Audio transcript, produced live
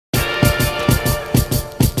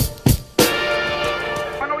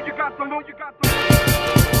to, know you got to.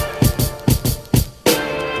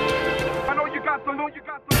 I know you got to, know you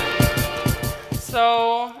got to.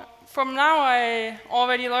 So from now, I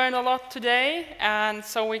already learned a lot today, and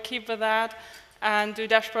so we keep with that and do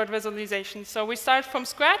dashboard visualization. So we start from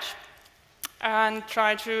scratch and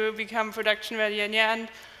try to become production ready in the end.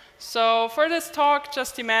 So for this talk,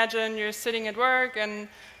 just imagine you're sitting at work and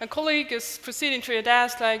a colleague is proceeding to your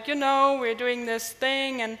desk like, you know, we're doing this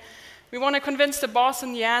thing and we want to convince the boss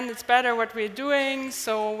in the end it's better what we're doing,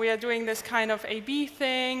 so we are doing this kind of A/B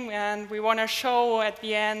thing, and we want to show at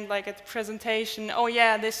the end, like at the presentation, oh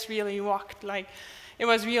yeah, this really rocked, like it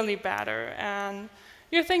was really better. And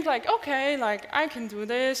you think like, okay, like I can do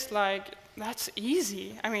this, like that's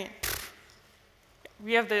easy. I mean,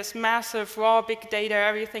 we have this massive raw big data,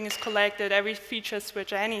 everything is collected, every feature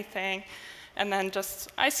switch, anything, and then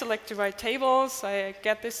just I select the right tables, I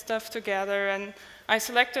get this stuff together, and I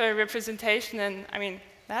select a representation, and I mean,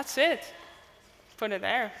 that's it. Put it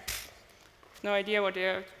there. No idea what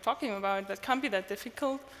you're talking about. That can't be that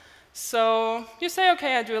difficult. So you say,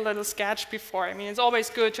 okay, I do a little sketch before. I mean, it's always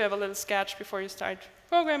good to have a little sketch before you start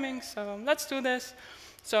programming, so let's do this.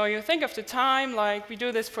 So you think of the time, like we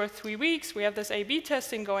do this for 3 weeks. We have this A/B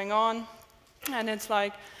testing going on, and it's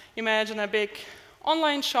like, imagine a big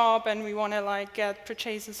online shop, and we want to like get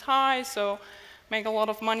purchases high, so make a lot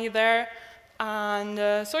of money there. And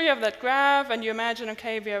so you have that graph, and you imagine,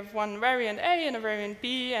 okay, we have one variant A and a variant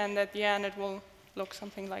B, and at the end it will look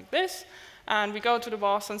something like this. And we go to the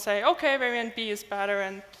boss and say, okay, variant B is better,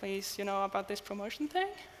 and please, you know, about this promotion thing.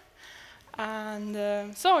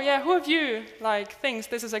 And so, yeah, who of you like thinks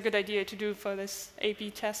this is a good idea to do for this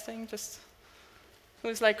A/B testing? Just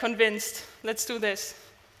who's like convinced, let's do this?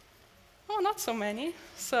 Oh, not so many.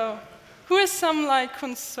 So who has some like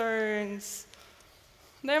concerns?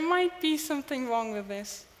 There might be something wrong with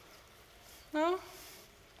this. No?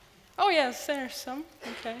 Oh, yes, there's some.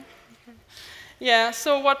 Okay. Yeah,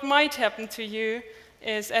 so what might happen to you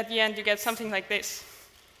is at the end you get something like this.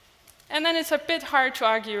 And then it's a bit hard to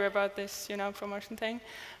argue about this, you know, promotion thing.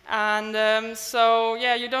 And so,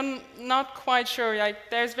 yeah, not quite sure.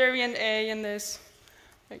 Like, there's variant A in this.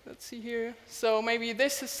 Like, let's see here. So maybe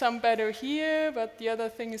this is some better here, but the other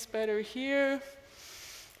thing is better here.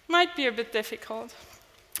 Might be a bit difficult.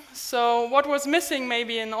 So what was missing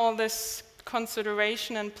maybe in all this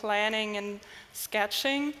consideration and planning and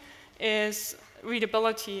sketching is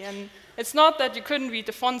readability. And it's not that you couldn't read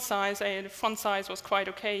the font size. The font size was quite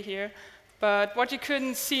okay here. But what you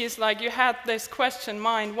couldn't see is like you had this question in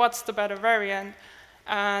mind, what's the better variant?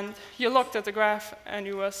 And you looked at the graph and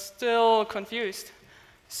you were still confused.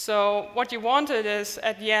 So what you wanted is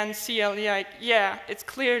at the end see like, yeah, it's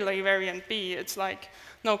clearly variant B. It's like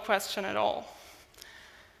no question at all.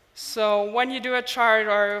 So when you do a chart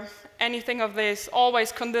or anything of this,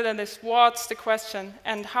 always consider this, what's the question?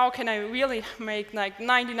 And how can I really make like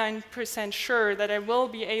 99% sure that I will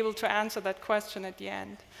be able to answer that question at the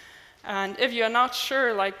end? And if you're not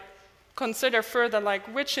sure, like consider further like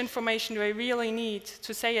which information do I really need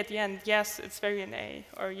to say at the end, yes, it's variant A,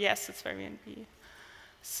 or yes, it's variant B.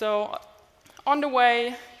 So on the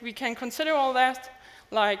way, we can consider all that,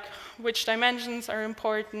 like which dimensions are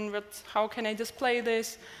important, how can I display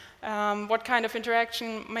this, what kind of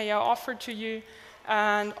interaction may I offer to you,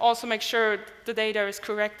 and also make sure the data is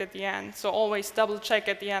correct at the end. So always double check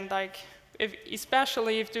at the end, like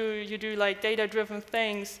especially if you do like data-driven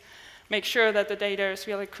things, make sure that the data is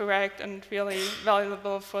really correct and really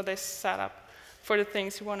valuable for this setup, for the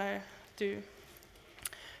things you want to do.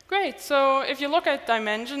 Great, so if you look at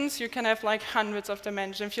dimensions, you can have like hundreds of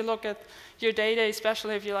dimensions. If you look at your data,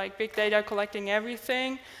 especially if you like big data collecting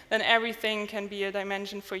everything, then everything can be a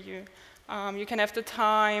dimension for you. You can have the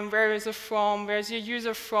time, where is it from, where's your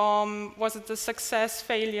user from, was it a success,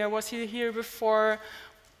 failure, was he here before,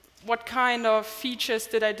 what kind of features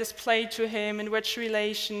did I display to him, in which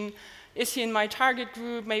relation, is he in my target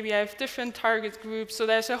group, maybe I have different target groups, so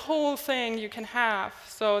there's a whole thing you can have.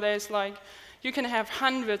 So there's like, you can have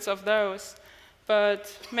hundreds of those,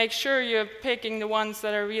 but make sure you're picking the ones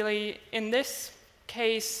that are really, in this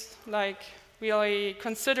case, like really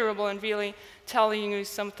considerable and really telling you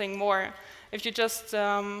something more. If you just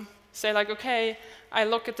say like, okay, I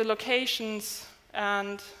look at the locations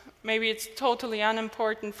and maybe it's totally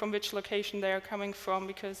unimportant from which location they are coming from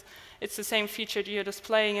because it's the same feature you're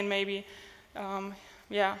displaying and maybe,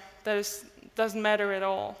 yeah, that doesn't matter at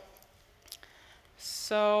all.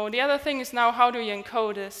 So the other thing is now, how do you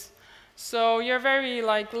encode this? So you're very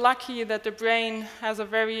like lucky that the brain has a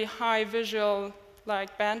very high visual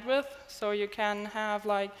like bandwidth. So you can have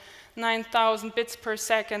like 9,000 bits per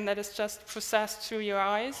second that is just processed through your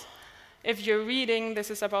eyes. if you're reading,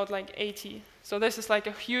 this is about like 80. So this is like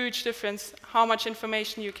a huge difference, how much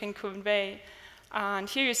information you can convey. And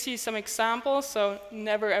here you see some examples, so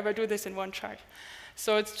never ever do this in one chart.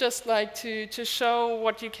 So it's just like to show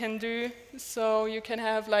what you can do. So you can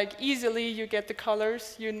have like easily, you get the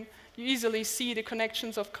colors, you easily see the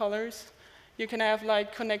connections of colors. You can have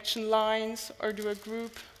like connection lines or do a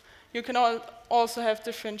group. You can also have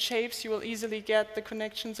different shapes. You will easily get the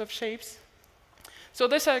connections of shapes. So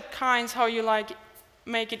these are kinds how you like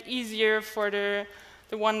make it easier for the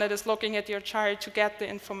one that is looking at your chart to get the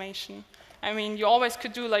information. I mean, you always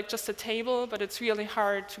could do like just a table, but it's really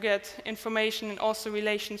hard to get information and also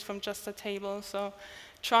relations from just a table. So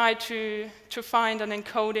try to find an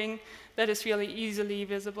encoding that is really easily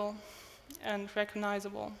visible and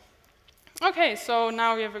recognizable. Okay, so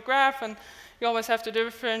now we have a graph, and you always have to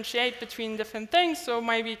differentiate between different things. So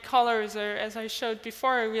maybe colors are, as I showed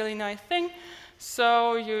before, a really nice thing.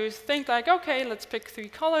 So you think like, okay, let's pick 3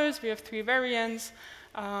 colors. We have 3 variants,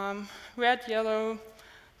 red, yellow,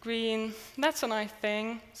 green. That's a nice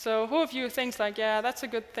thing. So who of you thinks like, yeah, that's a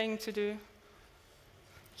good thing to do?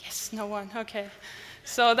 Yes, no one, okay.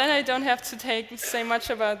 So then I don't have to say much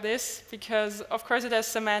about this, because of course it has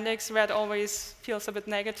semantics. Red always feels a bit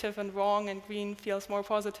negative and wrong, and green feels more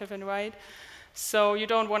positive and right. So you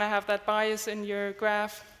don't want to have that bias in your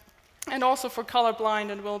graph. And also for colorblind,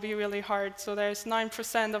 it will be really hard. So there's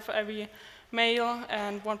 9% of every male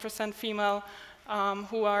and 1% female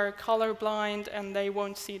who are colorblind, and they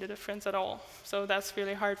won't see the difference at all. So that's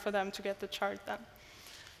really hard for them to get the chart then.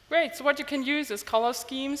 Great, so what you can use is color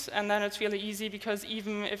schemes, and then it's really easy, because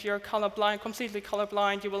even if you're colorblind, completely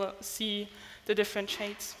colorblind, you will see the different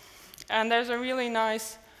shades. And there's a really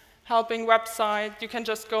nice helping website. You can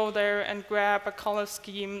just go there and grab a color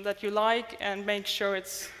scheme that you like and make sure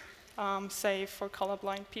it's safe for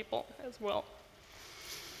colorblind people as well.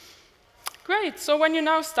 Great, so when you're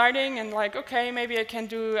now starting and like, okay, maybe I can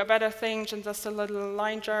do a better thing than just a little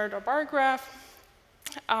line chart or bar graph,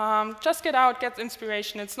 just get out, get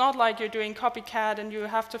inspiration. It's not like you're doing copycat and you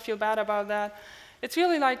have to feel bad about that. It's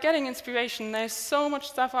really like getting inspiration. There's so much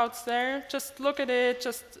stuff out there. Just look at it,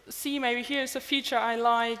 just see maybe here's a feature I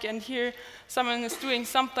like, and here someone is doing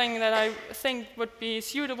something that I think would be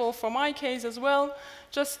suitable for my case as well.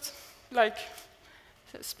 Just like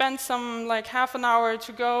spend some like half an hour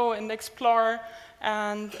to go and explore,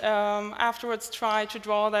 and afterwards try to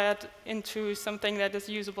draw that into something that is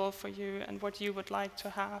usable for you and what you would like to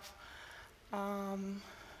have.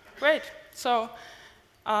 Great. So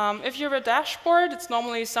if you have a dashboard, it's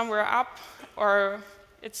normally somewhere up, or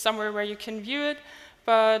it's somewhere where you can view it.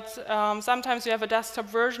 But sometimes you have a desktop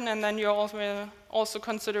version, and then you're also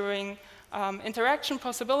considering interaction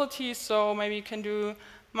possibilities. So maybe you can do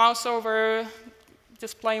mouse over,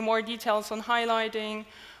 display more details on highlighting,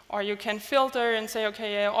 or you can filter and say,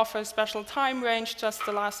 okay, I offer a special time range, just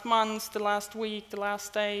the last month, the last week, the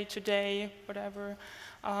last day, today, whatever.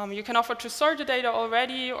 You can offer to sort the data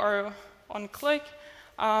already or on click.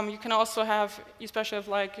 You can also have, especially if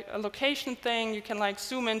like a location thing, you can like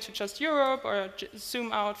zoom into just Europe or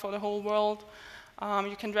zoom out for the whole world.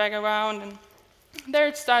 You can drag around, and there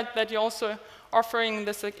it's that you're also offering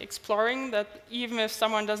this exploring, that even if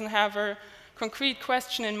someone doesn't have a concrete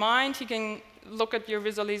question in mind, he can look at your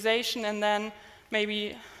visualization, and then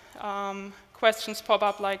maybe questions pop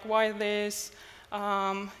up like, why this?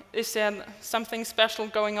 Is there something special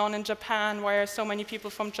going on in Japan? Why are so many people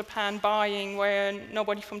from Japan buying? Why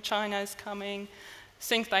nobody from China is coming?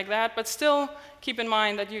 Things like that. But still keep in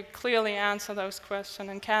mind that you clearly answer those questions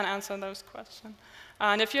and can answer those questions.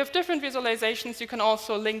 And if you have different visualizations, you can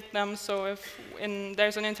also link them. So if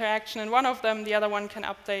there's an interaction in one of them, the other one can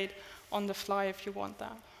update on the fly if you want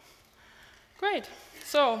that. Great.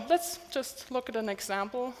 So let's just look at an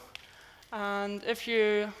example. And if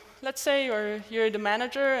you, let's say you're the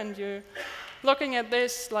manager and you're looking at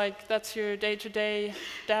this, like that's your day-to-day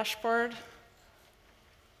dashboard.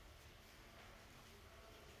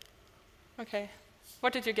 Okay.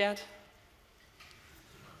 What did you get?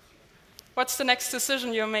 What's the next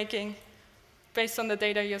decision you're making based on the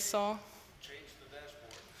data you saw? Change the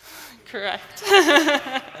dashboard. Correct.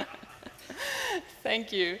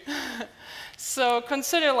 Thank you. So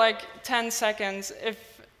consider like 10 seconds. If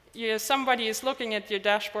somebody is looking at your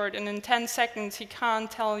dashboard and in 10 seconds he can't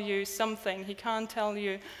tell you something, he can't tell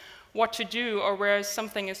you what to do or where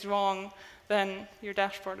something is wrong, then your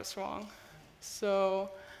dashboard is wrong. So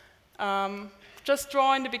just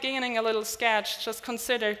draw in the beginning a little sketch. Just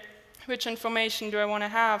consider which information do I want to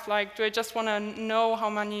have. Like, do I just want to know how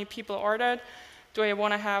many people ordered? Do I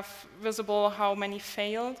want to have visible how many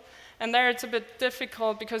failed? And there it's a bit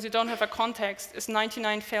difficult because you don't have a context. Is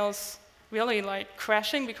 99 fails really like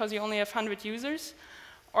crashing because you only have 100 users?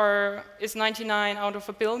 Or is 99 out of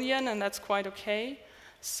a billion, and that's quite okay?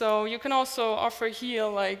 So you can also offer here,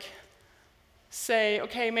 like, say,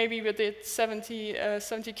 okay, maybe we did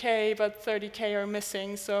 70K, but 30K are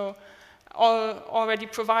missing, so already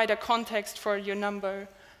provide a context for your number.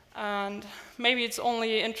 And maybe it's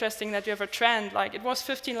only interesting that you have a trend, like it was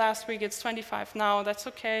 15 last week, it's 25 now, that's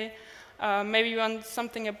okay. Maybe you want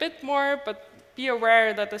something a bit more, but be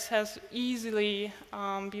aware that this has easily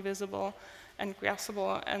be visible and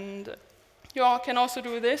graspable. And you all can also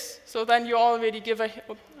do this, so then you already give a,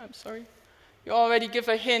 I'm sorry. You already give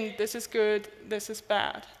a hint, this is good, this is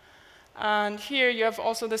bad. And here you have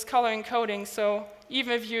also this color encoding, so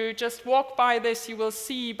even if you just walk by this, you will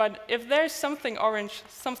see, but if there's something orange,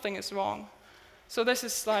 something is wrong. So this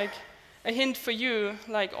is like a hint for you,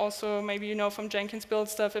 like also maybe you know from Jenkins build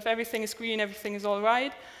stuff, if everything is green, everything is all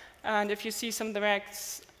right. And if you see some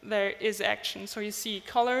directs, there is action. So you see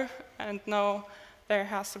color, and no, there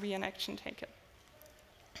has to be an action taken.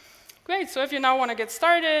 Great, so if you now want to get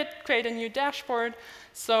started, create a new dashboard.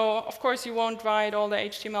 So of course you won't write all the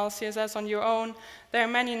HTML, CSS on your own. There are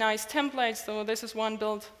many nice templates, so this is one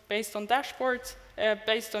built based on dashboards,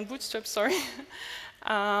 based on Bootstrap, sorry.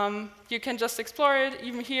 You can just explore it,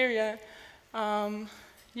 even here, yeah.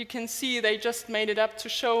 You can see they just made it up to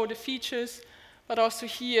show the features, but also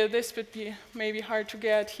here, this would be maybe hard to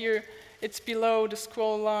get. Here, it's below the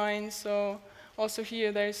scroll line, so also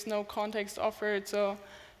here there's no context offered, so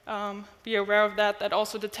be aware of that, that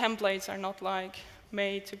also the templates are not like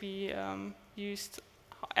made to be used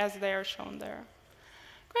as they are shown there.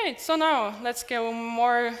 Great, so now let's go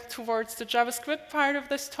more towards the JavaScript part of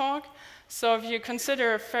this talk. So if you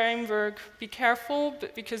consider a framework, be careful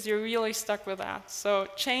because you're really stuck with that. So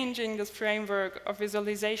changing this framework of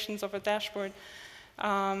visualizations of a dashboard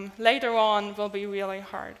later on will be really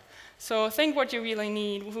hard. So think what you really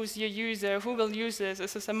need. Who's your user? Who will use this?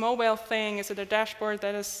 Is this a mobile thing? Is it a dashboard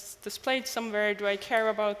that is displayed somewhere? Do I care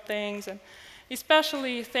about things? And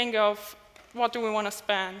especially think of what do we want to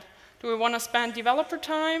spend? Do we want to spend developer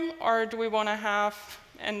time, or do we want to have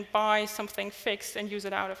and buy something fixed and use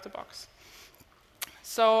it out of the box?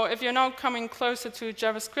 So if you're now coming closer to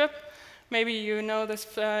JavaScript, maybe you know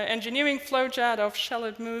this engineering flowchart of shall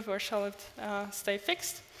it move or shall it stay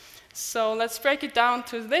fixed? So let's break it down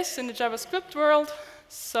to this in the JavaScript world.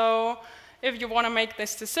 So if you want to make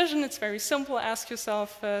this decision, it's very simple. Ask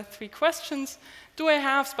yourself 3 questions. Do I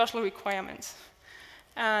have special requirements?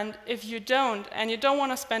 And if you don't, and you don't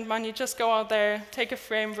want to spend money, just go out there, take a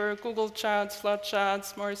framework, Google Charts,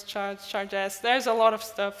 Flowcharts, Morris Charts, Chart.js. There's a lot of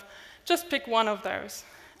stuff. Just pick one of those.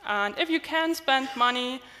 And if you can spend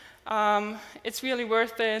money, it's really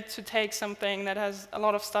worth it to take something that has a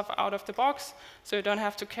lot of stuff out of the box, so you don't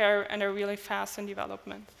have to care and are really fast in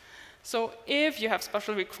development. So if you have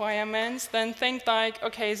special requirements, then think like,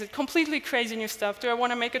 okay, is it completely crazy new stuff? Do I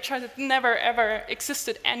want to make a chart that never, ever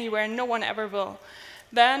existed anywhere, no one ever will?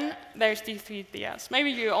 Then there's D3DS.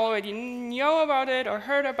 Maybe you already know about it or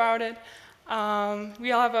heard about it.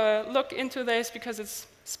 We'll have a look into this because it's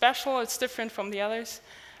special, it's different from the others.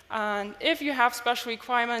 And if you have special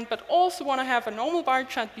requirement, but also want to have a normal bar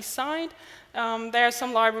chart beside, there are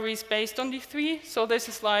some libraries based on D3. So this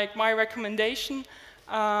is like my recommendation.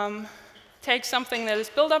 Take something that is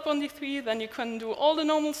built up on D3, then you can do all the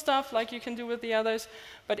normal stuff like you can do with the others.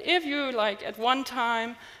 But if you, like, at one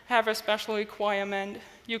time have a special requirement,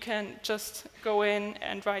 you can just go in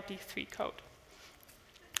and write D3 code.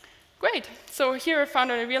 Great. So here I found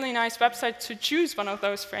a really nice website to choose one of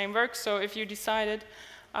those frameworks. So if you decided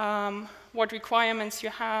what requirements you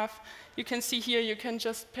have, you can see here you can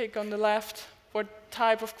just pick on the left what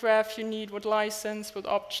type of graph you need, what license, what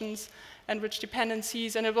options, and which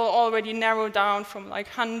dependencies, and it will already narrow down from like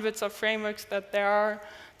hundreds of frameworks that there are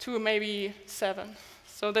to maybe 7.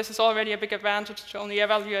 So this is already a big advantage to only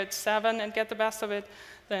evaluate 7 and get the best of it,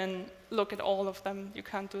 then look at all of them. You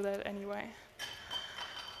can't do that anyway.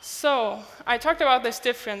 So I talked about this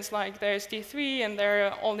difference, like there's D3 and there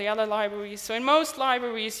are all the other libraries. So in most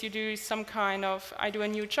libraries, you do some kind of, I do a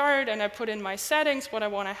new chart and I put in my settings, what I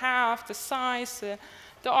want to have, the size,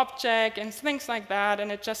 the object, and things like that,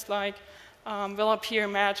 and it just like will appear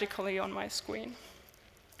magically on my screen.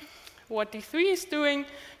 What D3 is doing,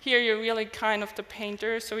 here you're really kind of the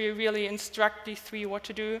painter, so you really instruct D3 what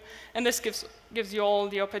to do, and this gives you all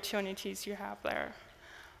the opportunities you have there.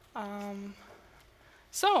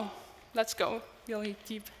 So let's go really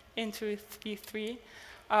deep into D3.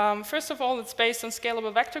 First of all, it's based on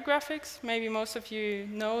scalable vector graphics. Maybe most of you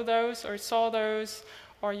know those or saw those,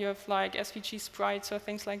 or you have like SVG sprites or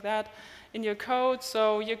things like that in your code.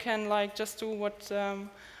 So you can like just do what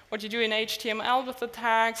what you do in HTML with the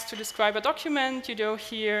tags to describe a document, you do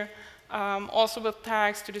here also with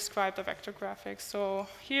tags to describe the vector graphics. So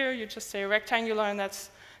here you just say rectangular, and that's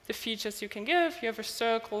the features you can give. You have a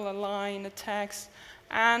circle, a line, a text,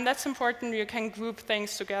 and that's important. You can group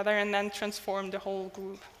things together and then transform the whole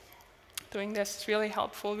group. Doing this is really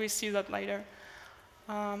helpful. We see that later.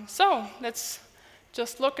 So let's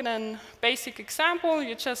just look at a basic example.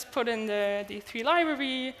 You just put in the D3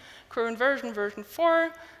 library, current version, version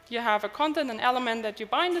 4. You have a content, an element that you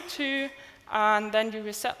bind it to, and then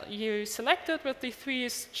you select it with D3.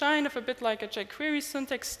 It's kind of a bit like a jQuery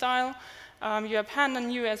syntax style. You append a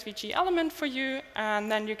new SVG element for you,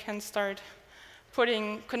 and then you can start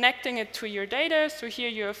connecting it to your data. So here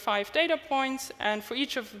you have 5 data points, and for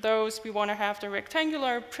each of those, we want to have the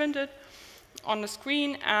rectangular printed on the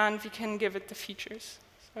screen, and we can give it the features.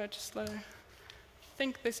 So I just let her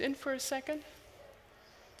think this in for a second.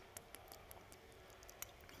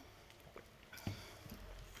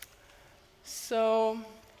 So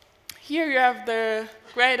here you have the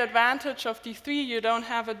great advantage of D3. You don't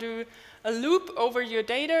have to do a loop over your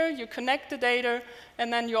data. You connect the data,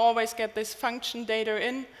 and then you always get this function data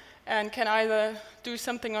in, and can either do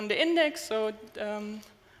something on the index, so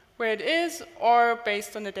where it is, or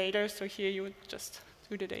based on the data. So here you would just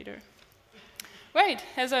do the data. Right,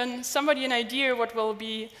 has somebody an idea what will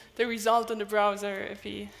be the result in the browser if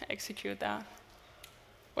we execute that?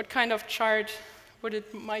 What kind of chart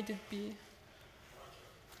might it be?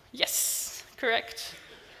 Yes, correct.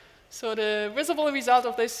 So the visible result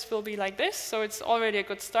of this will be like this, so it's already a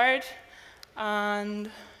good start.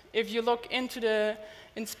 And if you look into the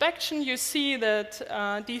inspection, you see that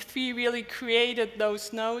D3 really created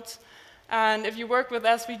those nodes. And if you work with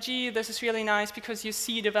SVG, this is really nice because you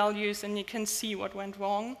see the values and you can see what went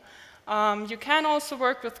wrong. You can also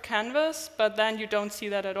work with Canvas, but then you don't see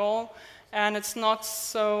that at all. And it's not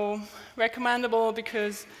so recommendable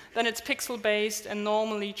because then it's pixel-based, and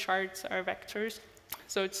normally charts are vectors.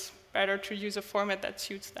 So it's better to use a format that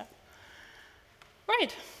suits that.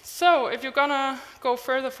 Right, so if you're gonna go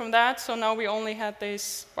further from that, so now we only had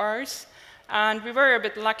these bars, and we were a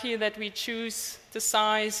bit lucky that we choose the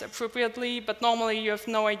size appropriately, but normally you have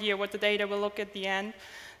no idea what the data will look at the end.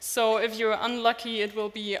 So if you're unlucky, it will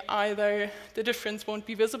be either the difference won't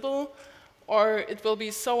be visible, or it will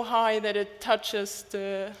be so high that it touches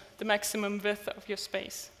the maximum width of your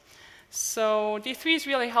space. So D3 is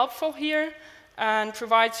really helpful here and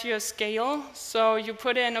provides you a scale. So you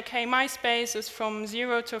put in, okay, my space is from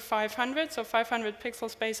 0 to 500, so 500 pixel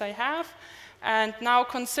space I have, and now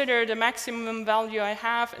consider the maximum value I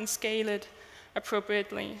have and scale it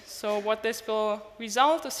appropriately. So what this will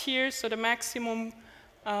result is here, so the maximum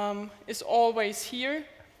is always here,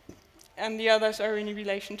 and the others are in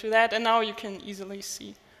relation to that, and now you can easily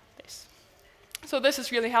see this. So this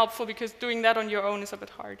is really helpful because doing that on your own is a bit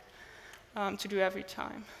hard to do every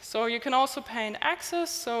time. So you can also paint axes.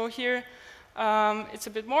 So here it's a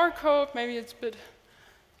bit more code, maybe it's a bit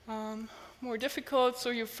more difficult.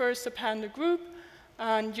 So you first append a group,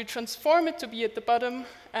 and you transform it to be at the bottom,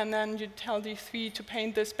 and then you tell D3 to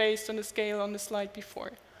paint this based on the scale on the slide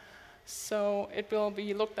before. So it will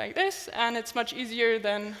be look like this, and it's much easier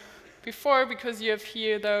than before because you have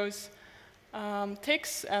here those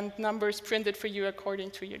ticks and numbers printed for you according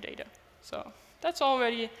to your data. So that's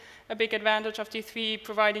already a big advantage of D3,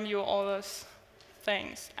 providing you all those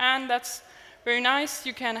things. And that's very nice.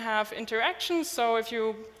 You can have interactions. So if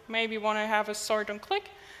you maybe want to have a sort and click,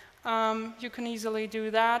 you can easily do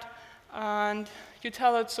that. And you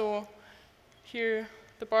tell it, so here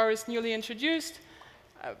the bar is newly introduced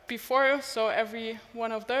before, so every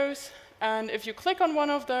one of those. And if you click on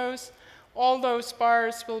one of those, all those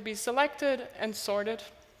bars will be selected and sorted.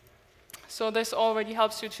 So this already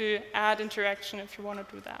helps you to add interaction if you want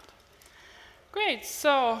to do that. Great,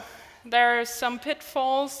 so there are some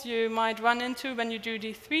pitfalls you might run into when you do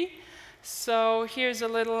D3. So here's a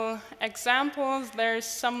little example. There's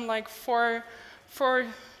some like four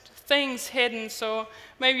things hidden. So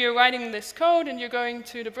maybe you're writing this code and you're going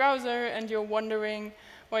to the browser and you're wondering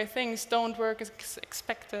why things don't work as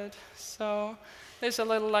expected. So there's a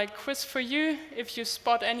little like quiz for you. If you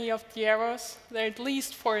spot any of the errors, there are at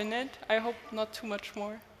least 4 in it. I hope not too much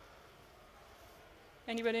more.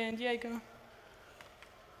 Anybody in Diego?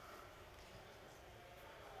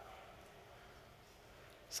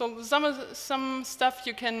 So some stuff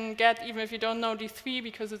you can get even if you don't know D3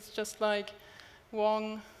 because it's just like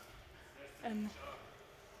wrong and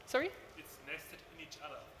sorry? It's nested in each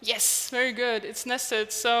other. Yes, very good. It's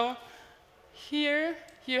nested. So here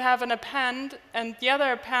you have an append, and the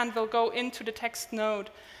other append will go into the text node.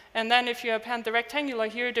 And then if you append the rectangular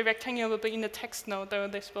here, the rectangular will be in the text node, though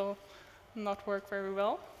this will not work very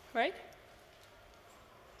well, right?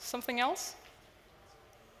 Something else?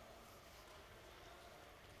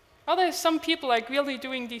 Are there some people like really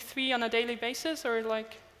doing D3 on a daily basis or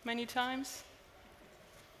like many times?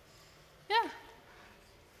 Yeah.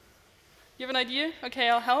 You have an idea? Okay,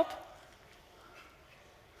 I'll help.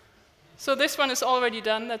 So this one is already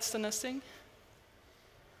done, that's the nesting.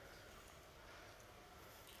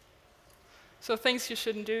 So things you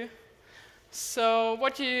shouldn't do. So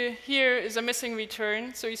what you hear is a missing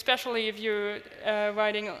return. So especially if you're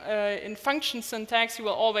writing in function syntax, you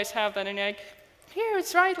will always have that in like, here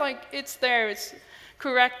it's right, like it's there, it's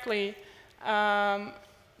correctly.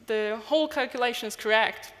 The whole calculation is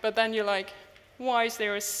correct, but then you're like, why is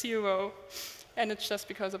there a 0? And it's just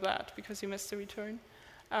because of that, because you missed the return.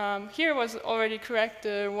 Here was already correct,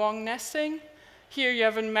 the wrong nesting. Here you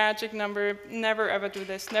have a magic number, never ever do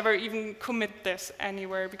this, never even commit this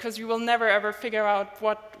anywhere, because you will never ever figure out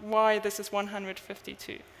why this is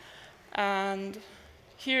 152. And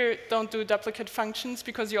here, don't do duplicate functions,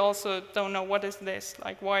 because you also don't know what is this,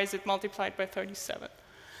 like why is it multiplied by 37.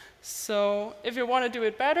 So if you want to do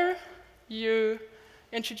it better, you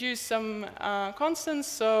introduce some constants,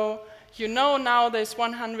 so you know now this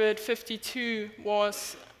 152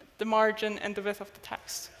 was the margin and the width of the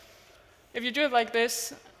text. If you do it like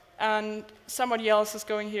this, and somebody else is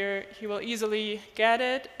going here, he will easily get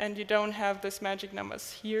it, and you don't have this magic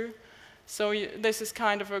numbers here. So this is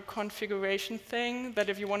kind of a configuration thing, that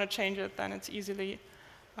if you want to change it, then it's easily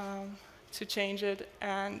to change it,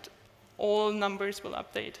 and all numbers will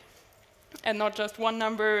update. And not just one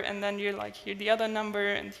number, and then you're like, here the other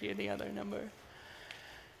number, and here the other number.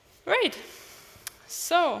 Right.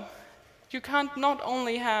 So you can't not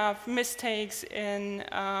only have mistakes in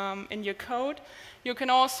your code, you can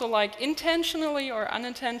also like intentionally or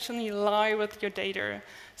unintentionally lie with your data.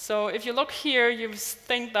 So if you look here, you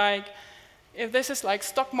think like, if this is like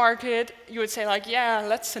stock market, you would say like, yeah,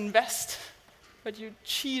 let's invest. But you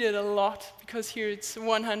cheated a lot, because here it's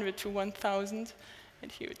 100 to 1,000,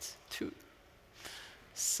 and here it's 2.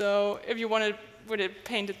 So if you would it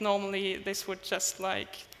painted normally, this would just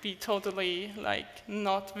like be totally like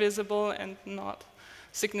not visible and not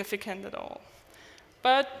significant at all.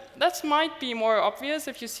 But that might be more obvious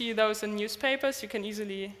if you see those in newspapers. You can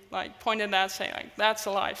easily like point at that and say like, that's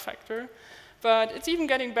a lie factor. But it's even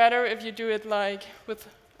getting better if you do it like with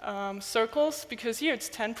circles, because here it's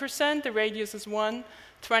 10%, the radius is 1,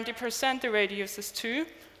 20%, the radius is 2.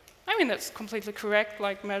 I mean, that's completely correct,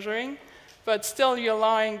 like measuring. But still, you're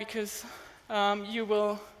lying, because you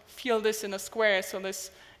will feel this in a square, so this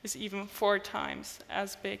is even 4 times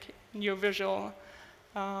as big in your visual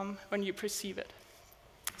when you perceive it.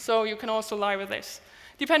 So you can also lie with this.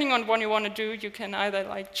 Depending on what you want to do, you can either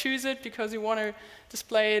like choose it because you want to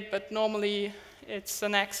display it, but normally it's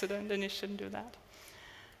an accident and you shouldn't do that.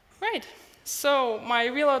 Right. So my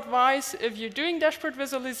real advice, if you're doing dashboard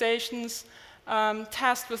visualizations,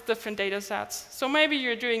 test with different data sets. So maybe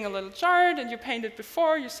you're doing a little chart and you painted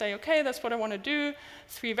before, you say, okay, that's what I want to do.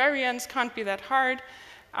 3 variants, can't be that hard.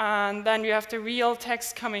 And then you have the real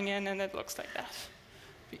text coming in and it looks like that.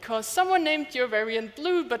 Because someone named your variant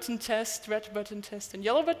blue button test, red button test, and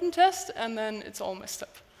yellow button test, and then it's all messed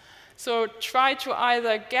up. So try to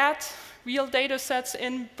either get real data sets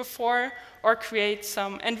in before or create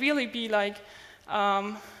some, and really be like,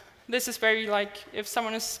 this is very like if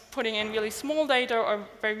someone is putting in really small data or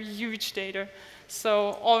very huge data.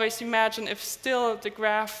 So always imagine if still the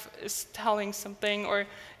graph is telling something, or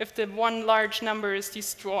if the one large number is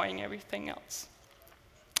destroying everything else.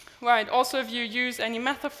 Right, also if you use any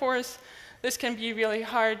metaphors, this can be really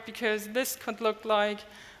hard, because this could look like,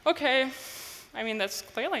 okay, I mean, that's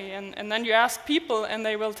clearly, and then you ask people and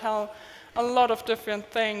they will tell a lot of different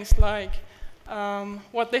things, like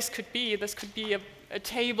what this could be. This could be a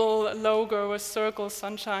table, a logo, a circle,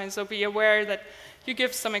 sunshine, so be aware that you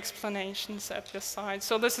give some explanations at your side.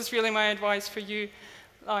 So this is really my advice for you,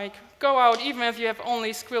 like go out, even if you have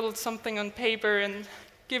only scribbled something on paper, and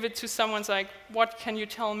give it to someone's like, what can you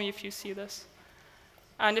tell me if you see this?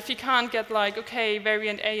 And if you can't get like, okay,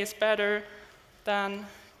 variant A is better, then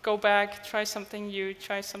go back, try something new,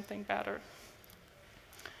 try something better.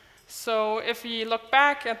 So if we look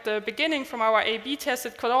back at the beginning from our A/B test,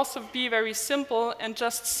 it could also be very simple and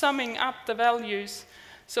just summing up the values.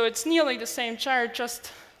 So it's nearly the same chart,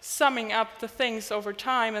 just summing up the things over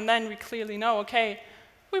time, and then we clearly know, okay,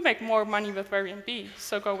 we make more money with variant B,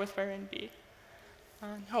 so go with variant B.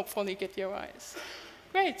 And hopefully get your eyes.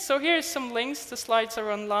 Great, so here's some links. The slides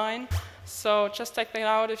are online, so just check them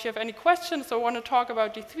out. If you have any questions or want to talk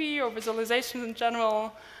about D3 or visualizations in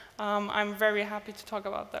general, I'm very happy to talk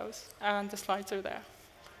about those, and the slides are there.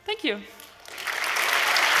 Thank you.